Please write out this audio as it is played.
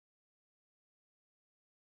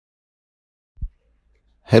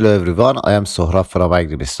Hello everyone, I am Sohrab from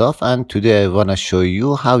Agribusiness and today I want to show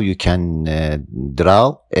you how you can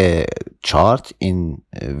draw a chart in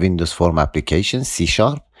Windows Form application C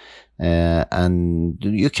Sharp and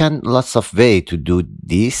you can lots of way to do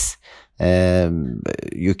this.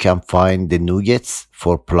 You can find the nuggets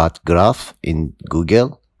for plot graph in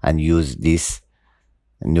Google and use these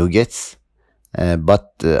nuggets,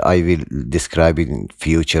 but I will describe it in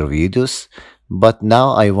future videos. But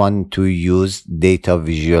now I want to use data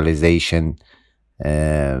visualization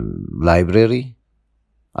library.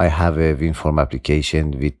 I have a WinForm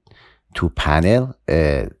application with two panel,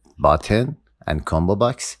 a button and combo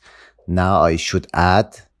box. Now I should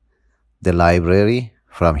add the library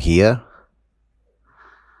from here.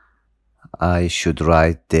 I should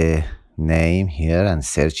write the name here and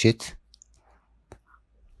search it.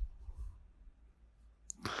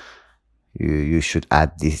 You should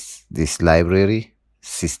add this library,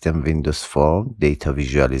 System Windows Form Data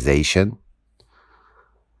Visualization.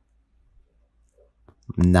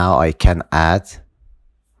 Now I can add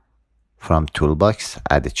from toolbox,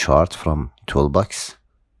 add a chart from toolbox.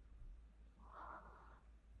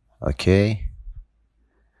 Okay.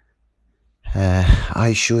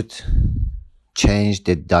 I should change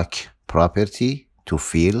the doc property to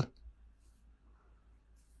fill.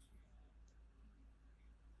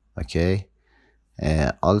 Okay.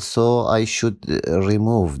 Also, I should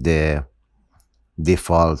remove the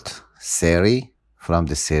default series from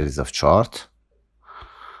the series of chart.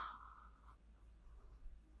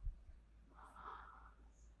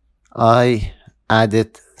 I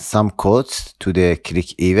added some codes to the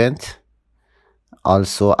click event.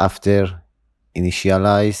 Also, after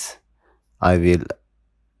initialize, I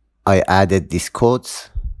added these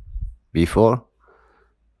codes before.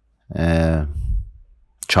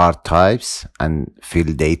 Chart types and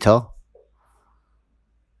fill data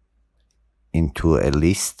into a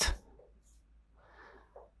list,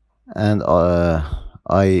 and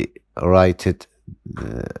I write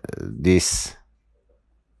this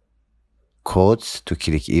codes to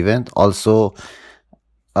click event. Also,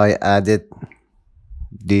 I added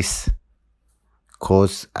this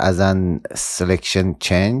codes as an selection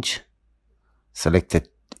change, selected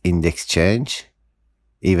index change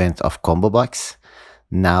event of combo box.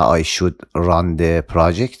 Now I should run the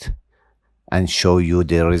project and show you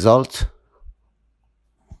the result.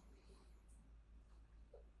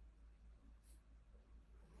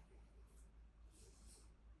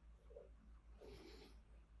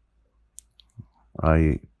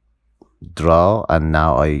 I draw and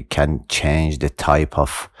now I can change the type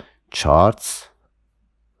of charts.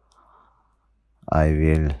 I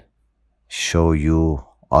will show you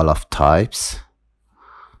all of types.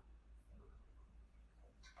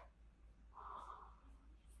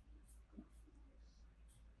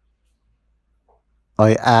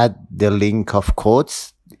 I add the link of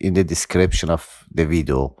codes in the description of the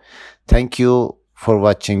video. Thank you for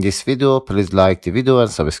watching this video. Please like the video and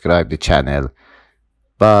subscribe the channel.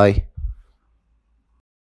 Bye.